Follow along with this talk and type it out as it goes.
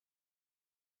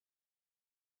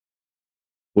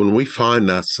When we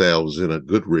find ourselves in a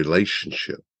good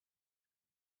relationship,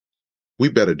 we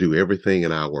better do everything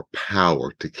in our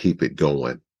power to keep it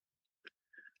going.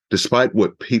 Despite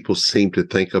what people seem to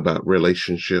think about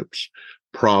relationships,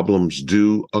 problems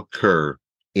do occur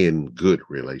in good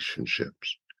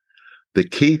relationships. The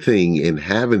key thing in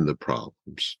having the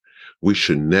problems, we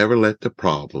should never let the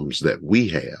problems that we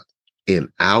have in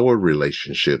our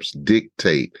relationships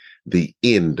dictate the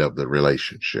end of the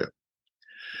relationship.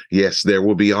 Yes, there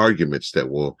will be arguments that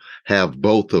will have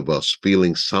both of us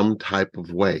feeling some type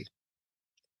of way.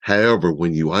 However,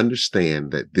 when you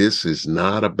understand that this is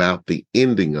not about the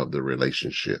ending of the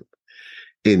relationship,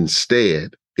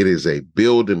 instead, it is a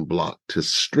building block to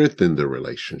strengthen the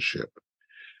relationship,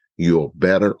 you'll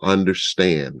better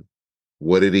understand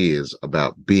what it is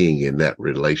about being in that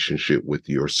relationship with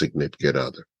your significant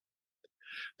other.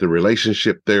 The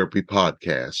Relationship Therapy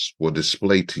Podcast will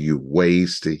display to you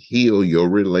ways to heal your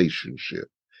relationship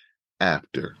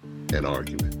after an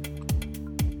argument.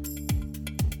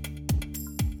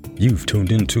 You've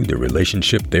tuned into the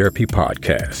Relationship Therapy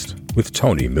Podcast with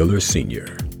Tony Miller Sr.,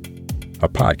 a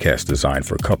podcast designed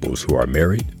for couples who are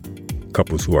married,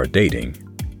 couples who are dating,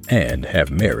 and have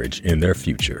marriage in their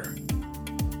future.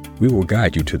 We will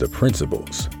guide you to the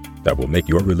principles that will make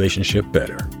your relationship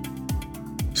better.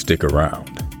 Stick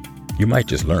around. You might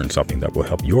just learn something that will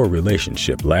help your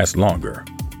relationship last longer,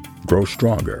 grow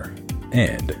stronger,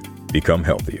 and become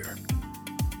healthier.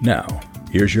 Now,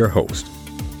 here's your host,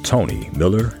 Tony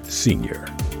Miller Sr.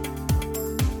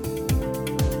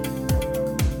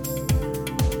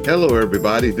 Hello,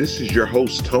 everybody. This is your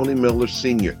host, Tony Miller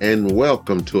Sr., and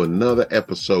welcome to another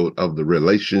episode of the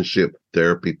Relationship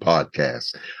Therapy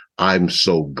Podcast. I'm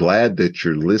so glad that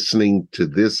you're listening to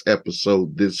this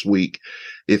episode this week.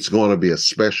 It's going to be a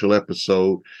special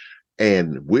episode,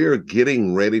 and we're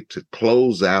getting ready to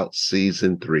close out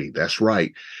season 3. That's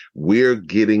right. We're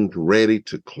getting ready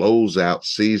to close out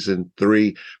season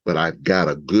 3, but I've got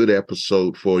a good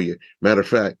episode for you. Matter of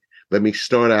fact, let me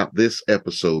start out this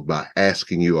episode by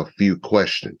asking you a few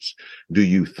questions. Do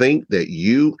you think that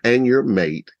you and your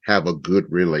mate have a good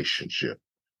relationship?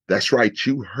 That's right.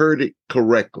 You heard it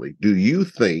correctly. Do you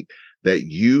think that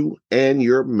you and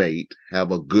your mate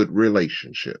have a good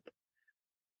relationship?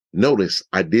 Notice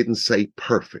I didn't say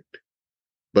perfect,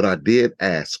 but I did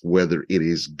ask whether it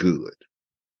is good.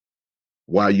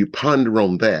 While you ponder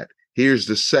on that, here's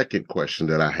the second question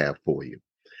that I have for you.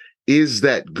 Is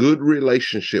that good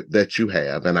relationship that you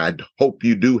have, and I hope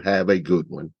you do have a good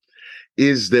one,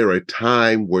 is there a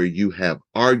time where you have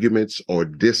arguments or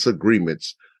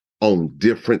disagreements on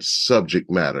different subject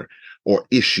matter or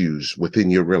issues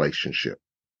within your relationship?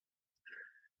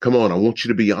 Come on, I want you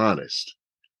to be honest.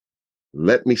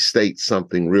 Let me state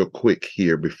something real quick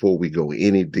here before we go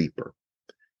any deeper.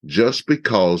 Just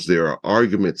because there are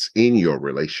arguments in your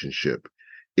relationship,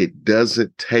 it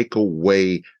doesn't take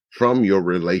away from your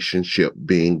relationship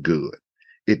being good.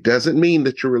 It doesn't mean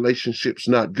that your relationship's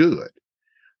not good.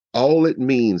 All it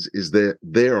means is that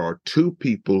there are two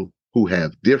people who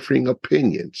have differing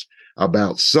opinions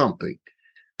about something,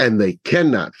 and they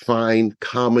cannot find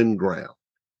common ground.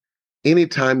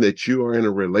 Anytime that you are in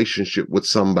a relationship with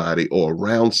somebody or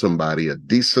around somebody a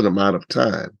decent amount of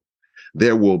time,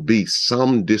 there will be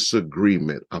some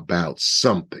disagreement about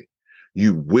something.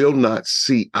 You will not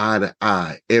see eye to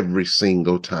eye every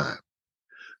single time.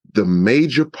 The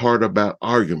major part about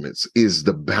arguments is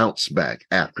the bounce back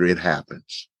after it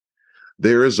happens.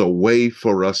 There is a way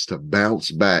for us to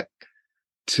bounce back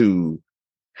to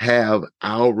have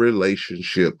our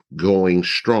relationship going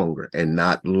stronger and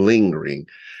not lingering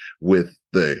with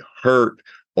the hurt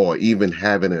or even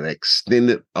having an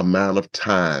extended amount of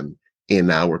time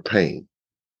in our pain.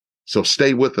 So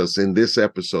stay with us in this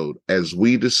episode as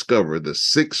we discover the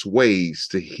 6 ways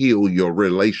to heal your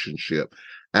relationship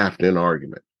after an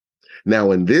argument.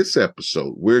 Now, in this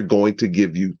episode, we're going to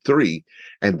give you 3,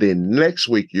 and then next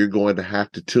week, you're going to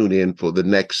have to tune in for the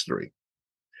next 3.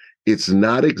 It's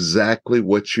not exactly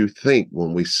what you think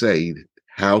when we say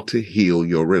how to heal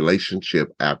your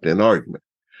relationship after an argument.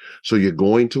 So you're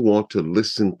going to want to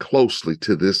listen closely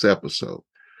to this episode.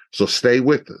 So stay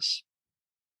with us.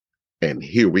 And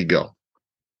here we go.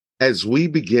 As we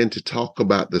begin to talk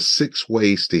about the 6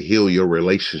 ways to heal your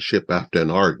relationship after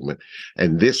an argument,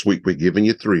 and this week we're giving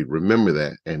you 3, remember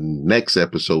that, and next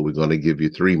episode we're going to give you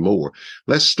 3 more.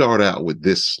 Let's start out with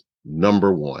this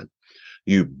number 1.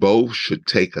 You both should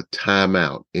take a time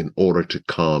out in order to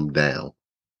calm down.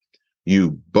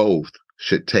 You both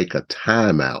should take a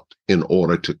time out in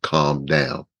order to calm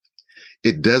down.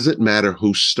 It doesn't matter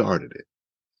who started it.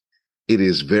 It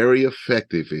is very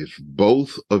effective if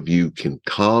both of you can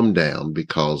calm down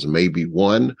because maybe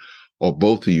one or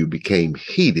both of you became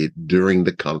heated during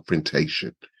the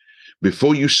confrontation.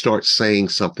 Before you start saying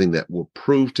something that will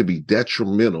prove to be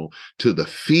detrimental to the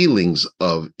feelings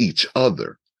of each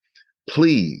other,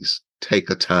 please take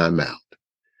a time out.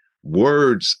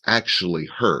 Words actually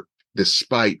hurt,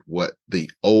 despite what the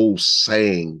old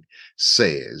saying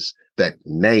says that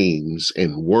names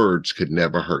and words could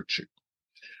never hurt you.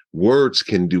 Words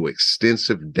can do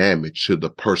extensive damage to the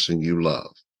person you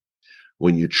love.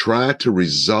 When you try to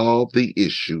resolve the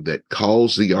issue that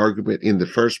caused the argument in the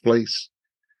first place,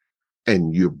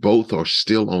 and you both are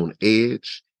still on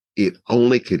edge, it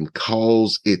only can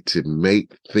cause it to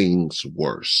make things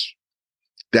worse.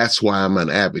 That's why I'm an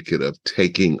advocate of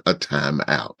taking a time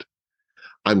out.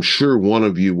 I'm sure one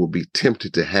of you will be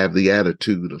tempted to have the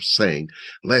attitude of saying,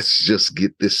 let's just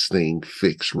get this thing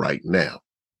fixed right now.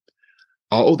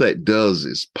 All that does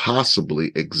is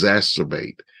possibly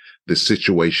exacerbate the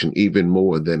situation even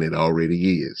more than it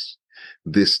already is.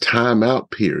 This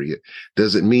timeout period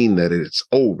doesn't mean that it's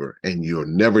over and you'll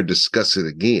never discuss it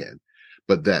again,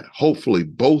 but that hopefully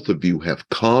both of you have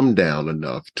calmed down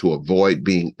enough to avoid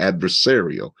being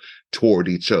adversarial toward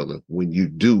each other when you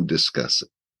do discuss it.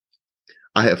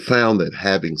 I have found that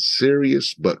having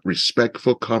serious but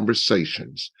respectful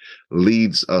conversations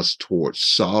leads us towards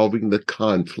solving the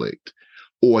conflict,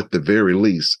 or at the very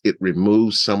least, it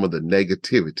removes some of the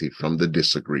negativity from the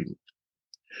disagreement.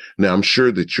 Now, I'm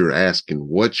sure that you're asking,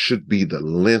 what should be the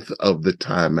length of the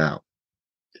timeout?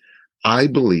 I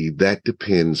believe that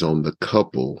depends on the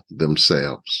couple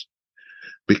themselves,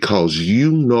 because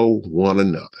you know one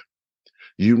another.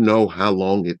 You know how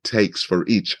long it takes for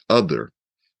each other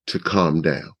to calm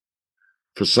down.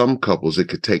 For some couples, it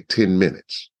could take 10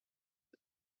 minutes,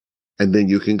 and then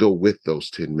you can go with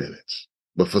those 10 minutes.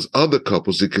 But for other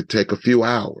couples, it could take a few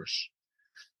hours.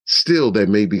 Still, there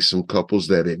may be some couples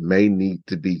that it may need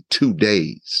to be 2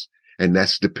 days, and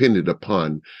that's dependent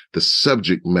upon the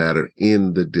subject matter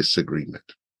in the disagreement.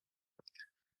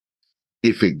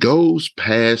 If it goes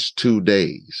past 2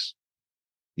 days,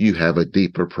 you have a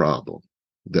deeper problem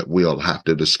that we'll have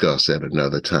to discuss at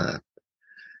another time.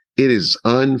 It is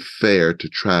unfair to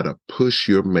try to push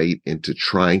your mate into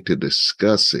trying to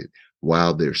discuss it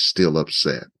while they're still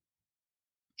upset.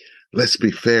 Let's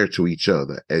be fair to each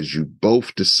other as you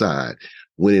both decide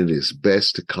when it is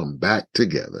best to come back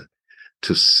together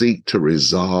to seek to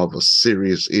resolve a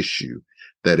serious issue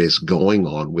that is going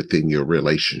on within your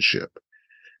relationship.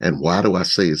 And why do I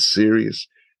say it's serious?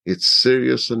 It's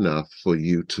serious enough for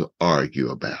you to argue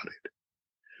about it,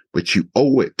 but you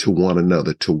owe it to one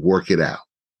another to work it out.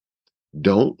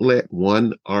 Don't let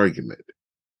one argument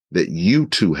that you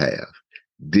two have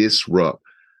disrupt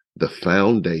the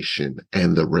foundation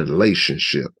and the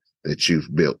relationship that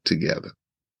you've built together.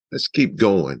 Let's keep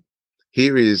going.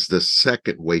 Here is the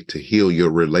second way to heal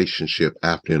your relationship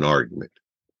after an argument.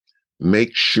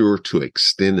 Make sure to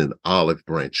extend an olive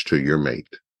branch to your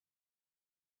mate.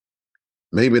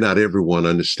 Maybe not everyone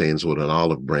understands what an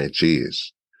olive branch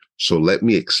is, so let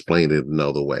me explain it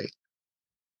another way.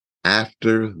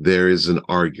 After there is an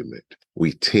argument,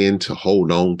 we tend to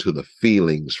hold on to the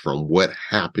feelings from what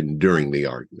happened during the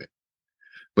argument.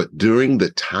 But during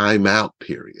the timeout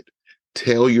period,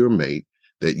 tell your mate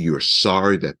that you're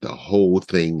sorry that the whole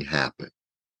thing happened.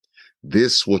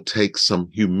 This will take some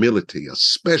humility,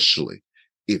 especially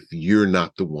if you're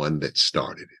not the one that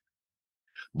started it.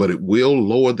 But it will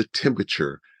lower the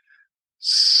temperature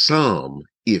some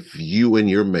if you and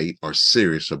your mate are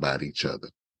serious about each other.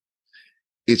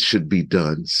 It should be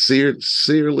done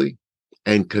sincerely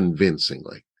and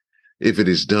convincingly. If it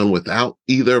is done without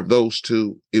either of those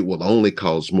two, it will only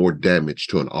cause more damage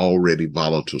to an already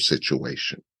volatile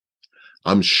situation.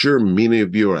 I'm sure many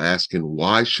of you are asking,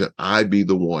 why should I be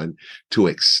the one to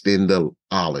extend the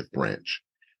olive branch,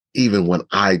 even when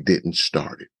I didn't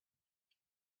start it?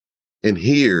 And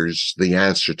here's the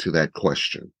answer to that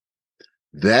question.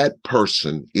 That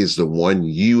person is the one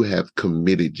you have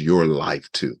committed your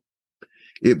life to.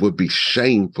 It would be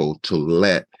shameful to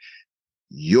let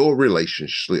your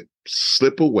relationship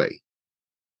slip away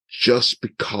just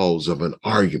because of an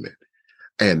argument.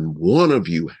 And one of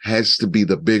you has to be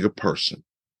the bigger person.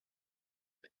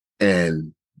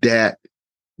 And that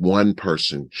one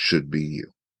person should be you.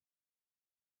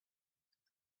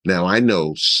 Now, I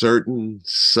know certain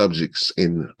subjects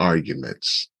in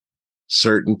arguments,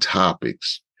 certain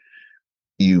topics,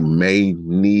 you may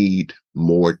need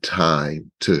more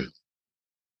time to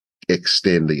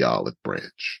extend the olive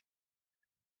branch.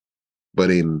 But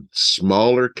in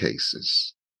smaller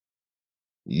cases,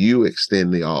 you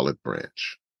extend the olive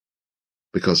branch.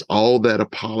 because all that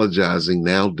apologizing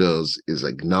now does is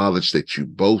acknowledge that you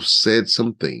both said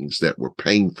some things that were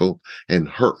painful and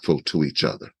hurtful to each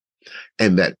other,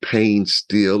 and that pain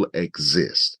still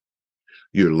exists.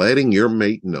 You're letting your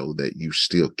mate know that you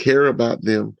still care about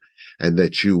them and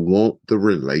that you want the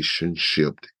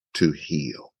relationship to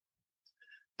heal.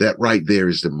 That right there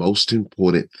is the most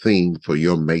important thing for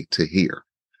your mate to hear.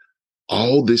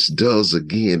 All this does,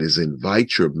 again, is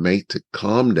invite your mate to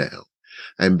calm down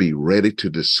and be ready to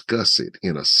discuss it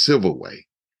in a civil way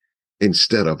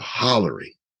instead of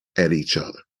hollering at each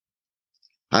other.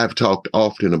 I've talked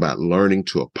often about learning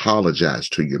to apologize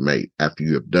to your mate after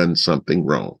you have done something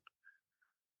wrong.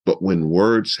 But when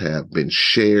words have been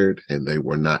shared and they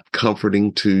were not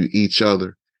comforting to each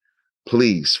other,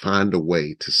 please find a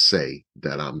way to say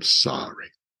that I'm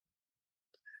sorry.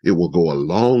 It will go a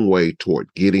long way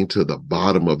toward getting to the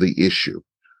bottom of the issue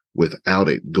without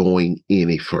it going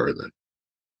any further.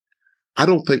 I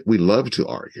don't think we love to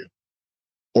argue,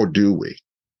 or do we?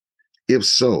 If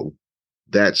so,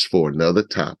 that's for another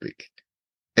topic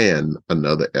and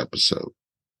another episode.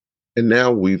 And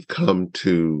now we've come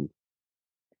to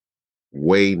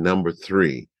way number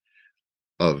 3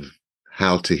 of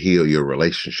how to heal your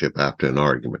relationship after an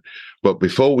argument. But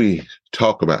before we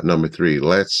talk about number 3,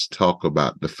 let's talk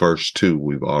about the first 2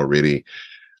 we've already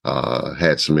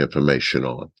had some information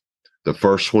on. The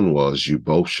first one was you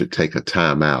both should take a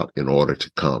time out in order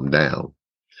to calm down.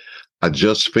 I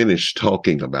just finished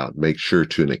talking about make sure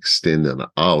to extend an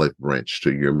olive branch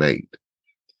to your mate.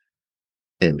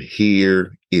 And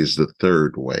here is the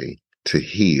third way to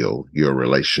heal your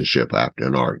relationship after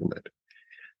an argument.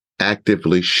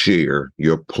 Actively share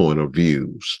your point of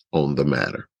views on the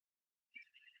matter.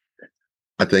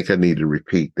 I think I need to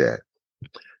repeat that.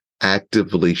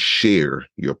 Actively share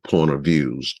your point of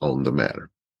views on the matter.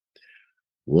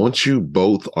 Once you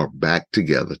both are back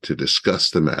together to discuss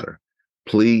the matter,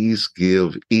 please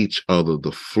give each other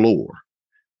the floor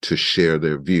to share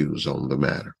their views on the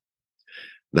matter.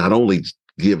 Not only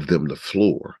give them the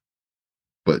floor,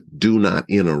 but do not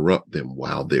interrupt them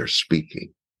while they're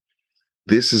speaking.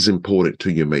 This is important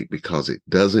to your mate because it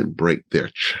doesn't break their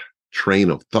train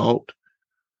of thought,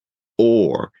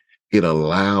 or it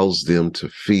allows them to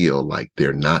feel like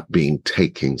they're not being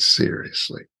taken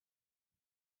seriously.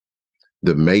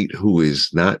 The mate who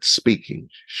is not speaking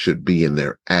should be in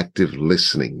their active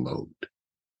listening mode.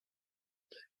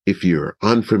 If you're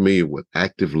unfamiliar with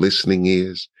active listening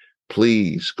is,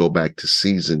 please go back to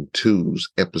season 2's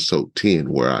episode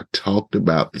 10, where I talked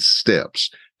about the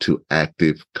steps to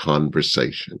active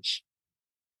conversations.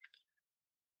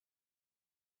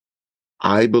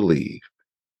 I believe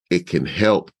it can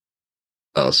help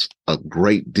us a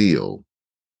great deal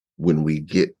when we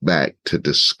get back to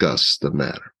discuss the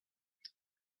matter.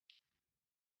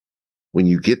 When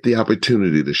you get the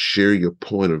opportunity to share your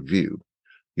point of view,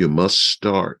 you must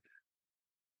start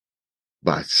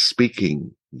by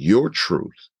speaking your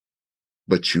truth,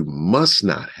 but you must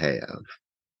not have,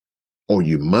 or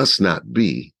you must not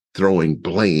be, throwing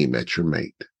blame at your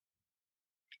mate.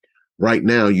 Right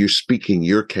now, you're speaking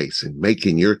your case and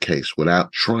making your case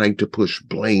without trying to push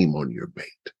blame on your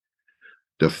mate.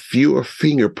 The fewer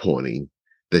finger pointing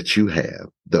that you have,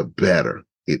 the better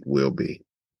it will be.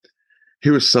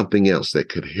 Here is something else that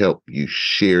could help you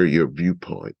share your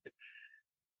viewpoint.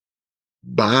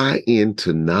 Buy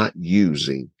into not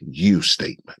using you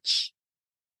statements.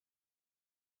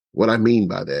 What I mean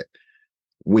by that,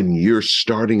 when you're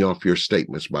starting off your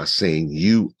statements by saying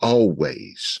you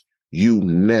always, you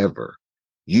never,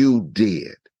 you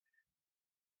did.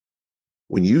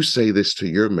 When you say this to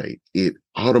your mate, it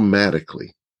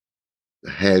automatically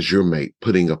has your mate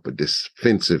putting up a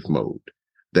defensive mode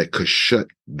that could shut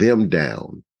them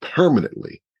down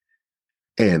permanently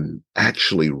and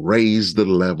actually raise the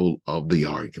level of the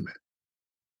argument.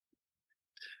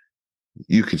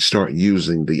 You can start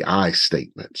using the I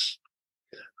statements.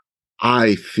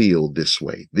 I feel this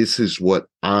way. This is what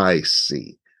I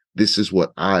see. This is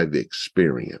what I've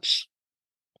experienced.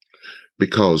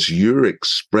 Because you're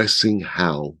expressing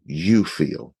how you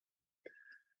feel.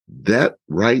 That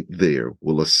right there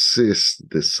will assist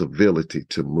the civility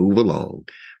to move along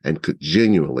and could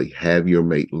genuinely have your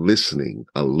mate listening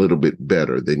a little bit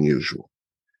better than usual.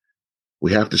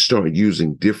 We have to start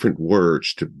using different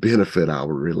words to benefit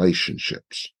our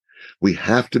relationships. We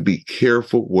have to be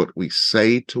careful what we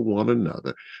say to one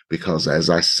another because, as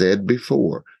I said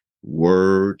before,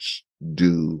 words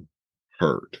do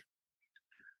hurt.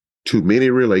 Too many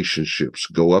relationships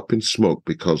go up in smoke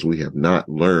because we have not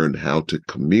learned how to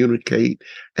communicate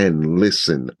and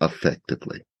listen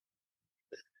effectively.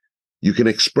 You can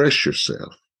express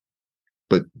yourself,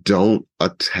 but don't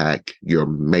attack your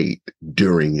mate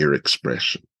during your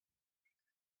expression.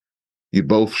 You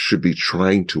both should be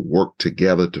trying to work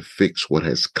together to fix what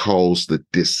has caused the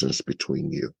distance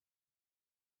between you.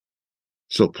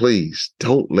 So please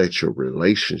don't let your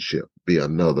relationship be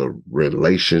another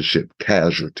relationship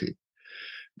casualty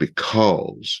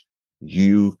because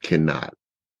you cannot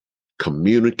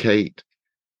communicate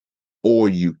or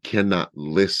you cannot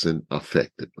listen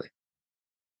effectively.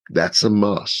 That's a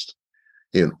must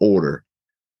in order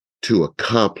to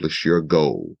accomplish your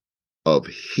goal of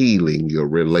healing your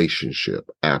relationship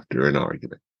after an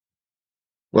argument.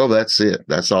 Well, that's it.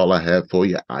 That's all I have for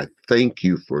you. I thank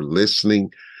you for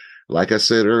listening. Like I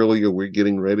said earlier, we're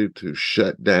getting ready to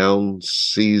shut down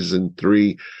season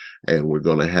 3, and we're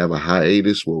going to have a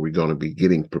hiatus where we're going to be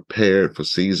getting prepared for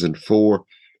season 4.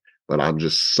 But I'm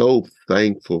just so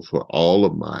thankful for all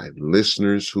of my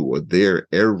listeners who are there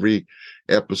every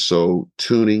episode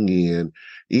tuning in,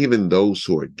 even those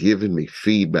who are giving me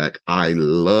feedback. I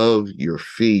love your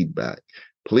feedback.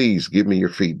 Please give me your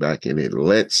feedback, and it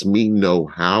lets me know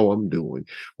how I'm doing,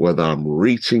 whether I'm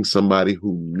reaching somebody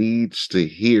who needs to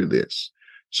hear this.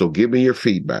 So give me your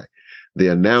feedback. The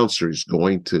announcer is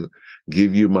going to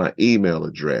give you my email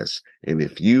address. And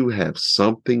if you have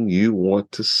something you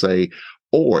want to say,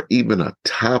 or even a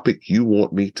topic you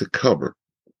want me to cover,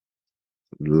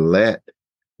 let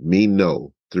me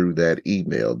know through that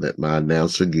email that my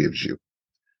announcer gives you.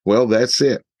 Well, that's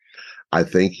it. I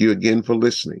thank you again for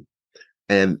listening.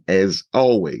 And as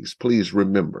always, please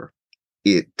remember,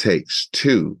 it takes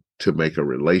 2 to make a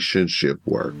relationship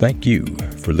work. Thank you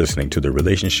for listening to the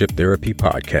Relationship Therapy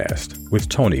Podcast with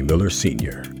Tony Miller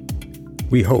Sr.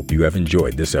 We hope you have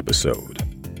enjoyed this episode.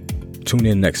 Tune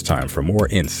in next time for more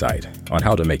insight on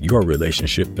how to make your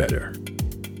relationship better.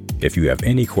 If you have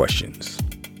any questions,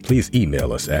 please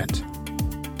email us at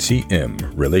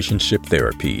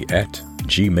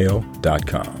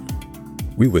tmrelationshiptherapy@gmail.com.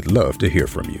 We would love to hear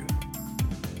from you.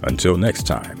 Until next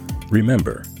time,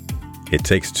 remember, it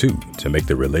takes 2 to make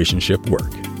the relationship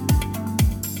work.